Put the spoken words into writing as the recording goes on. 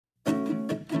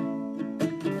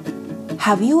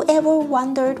Have you ever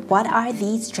wondered what are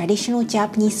these traditional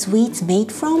Japanese sweets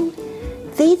made from?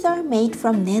 These are made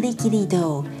from nerikiri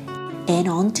dough. And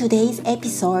on today's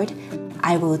episode,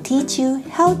 I will teach you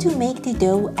how to make the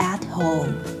dough at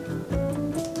home.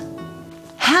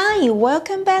 Hi,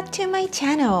 welcome back to my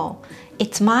channel.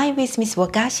 It's My with Miss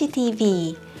Wagashi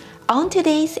TV. On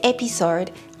today's episode,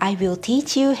 I will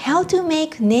teach you how to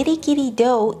make nerikiri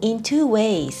dough in two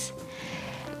ways.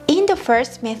 In the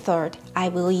first method, I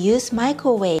will use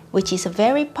microwave, which is a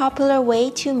very popular way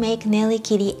to make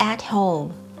nerikiri at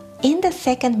home. In the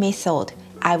second method,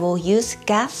 I will use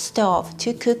gas stove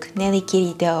to cook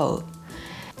nerikiri dough.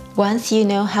 Once you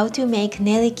know how to make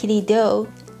nerikiri dough,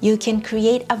 you can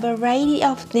create a variety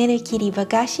of Nerikiri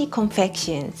Wagashi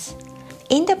confections.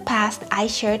 In the past, I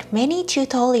shared many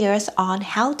tutorials on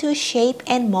how to shape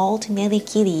and mold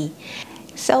nerikiri,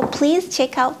 so please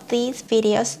check out these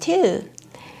videos too.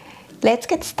 Let's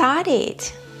get started.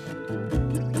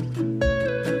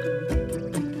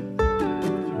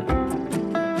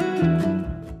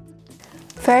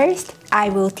 First, I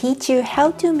will teach you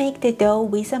how to make the dough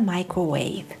with a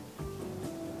microwave.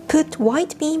 Put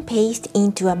white bean paste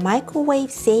into a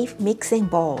microwave-safe mixing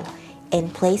bowl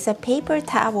and place a paper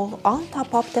towel on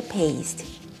top of the paste.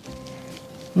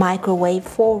 Microwave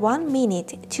for 1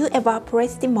 minute to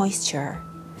evaporate the moisture.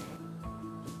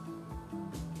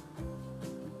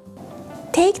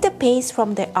 Take the paste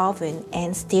from the oven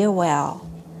and stir well.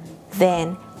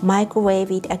 Then microwave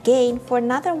it again for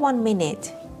another 1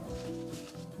 minute.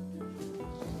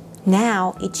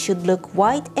 Now it should look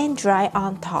white and dry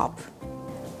on top.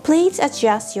 Please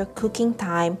adjust your cooking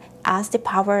time as the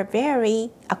power varies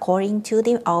according to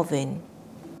the oven.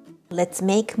 Let's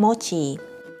make mochi.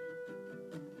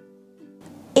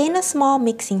 In a small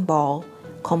mixing bowl,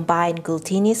 combine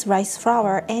glutinous rice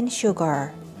flour and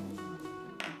sugar.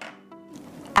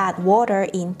 Add water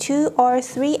in 2 or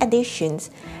 3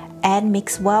 additions and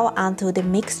mix well until the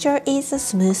mixture is a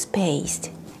smooth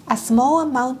paste. A small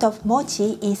amount of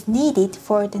mochi is needed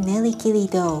for the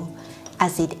nerikiri dough,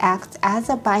 as it acts as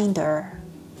a binder.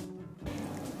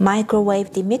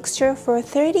 Microwave the mixture for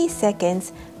 30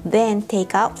 seconds, then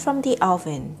take out from the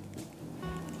oven.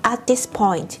 At this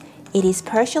point, it is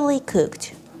partially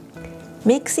cooked.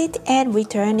 Mix it and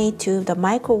return it to the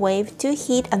microwave to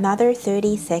heat another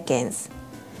 30 seconds.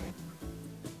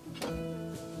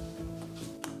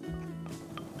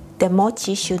 The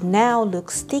mochi should now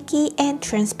look sticky and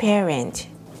transparent.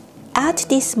 Add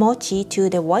this mochi to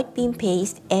the white bean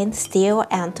paste and stir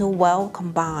until well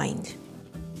combined.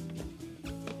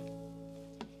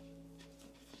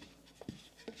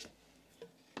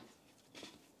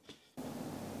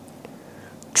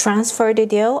 Transfer the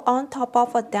dough on top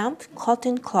of a damp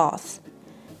cotton cloth.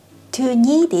 To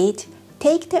knead it,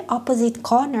 take the opposite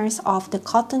corners of the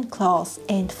cotton cloth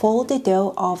and fold the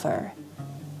dough over.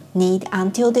 Knead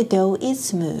until the dough is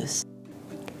smooth.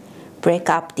 Break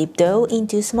up the dough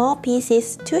into small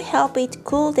pieces to help it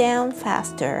cool down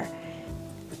faster.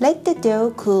 Let the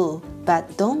dough cool,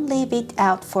 but don't leave it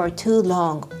out for too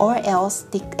long or else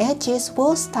the edges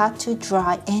will start to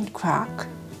dry and crack.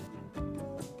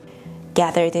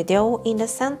 Gather the dough in the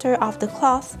center of the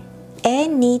cloth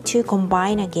and knead to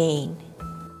combine again.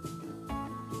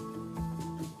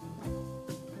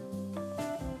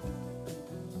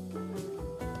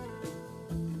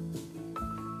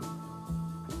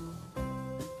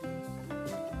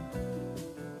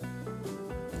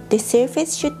 The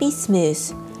surface should be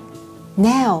smooth.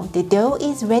 Now the dough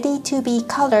is ready to be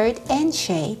colored and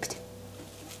shaped.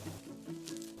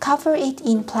 Cover it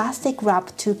in plastic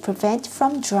wrap to prevent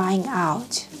from drying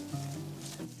out.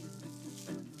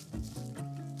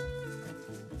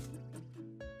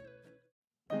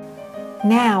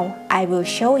 Now I will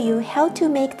show you how to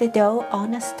make the dough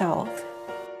on a stove.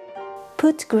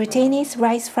 Put glutinous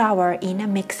rice flour in a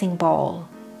mixing bowl.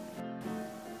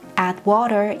 Add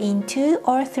water in 2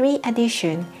 or 3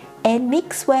 additions and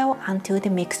mix well until the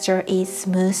mixture is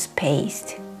smooth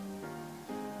paste.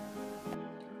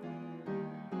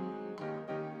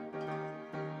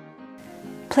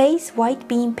 Place white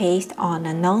bean paste on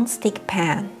a non-stick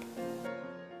pan.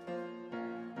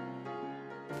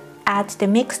 Add the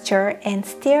mixture and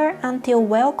stir until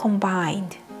well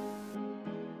combined.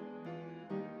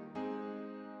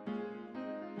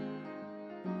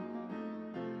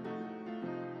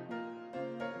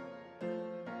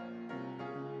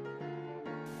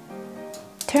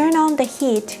 Turn on the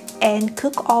heat and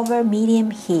cook over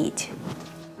medium heat.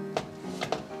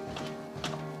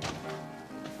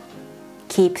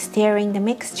 Keep stirring the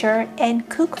mixture and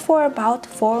cook for about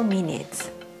 4 minutes.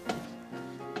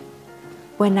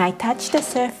 When I touch the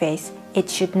surface, it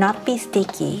should not be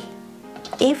sticky.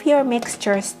 If your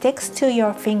mixture sticks to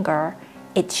your finger,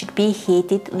 it should be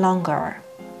heated longer.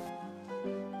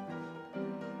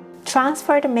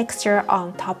 Transfer the mixture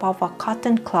on top of a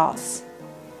cotton cloth.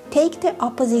 Take the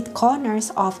opposite corners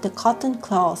of the cotton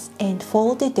cloth and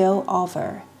fold the dough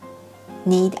over.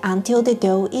 Knead until the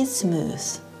dough is smooth.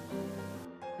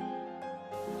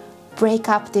 Break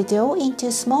up the dough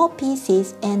into small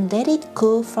pieces and let it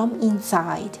cool from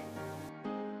inside.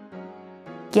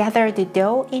 Gather the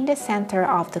dough in the center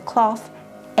of the cloth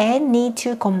and knead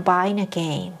to combine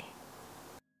again.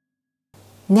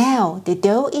 Now the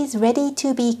dough is ready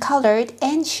to be colored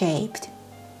and shaped.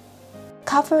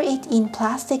 Cover it in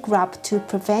plastic wrap to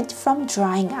prevent from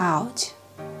drying out.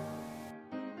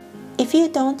 If you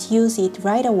don't use it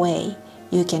right away,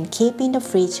 you can keep in the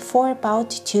fridge for about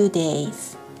 2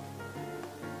 days.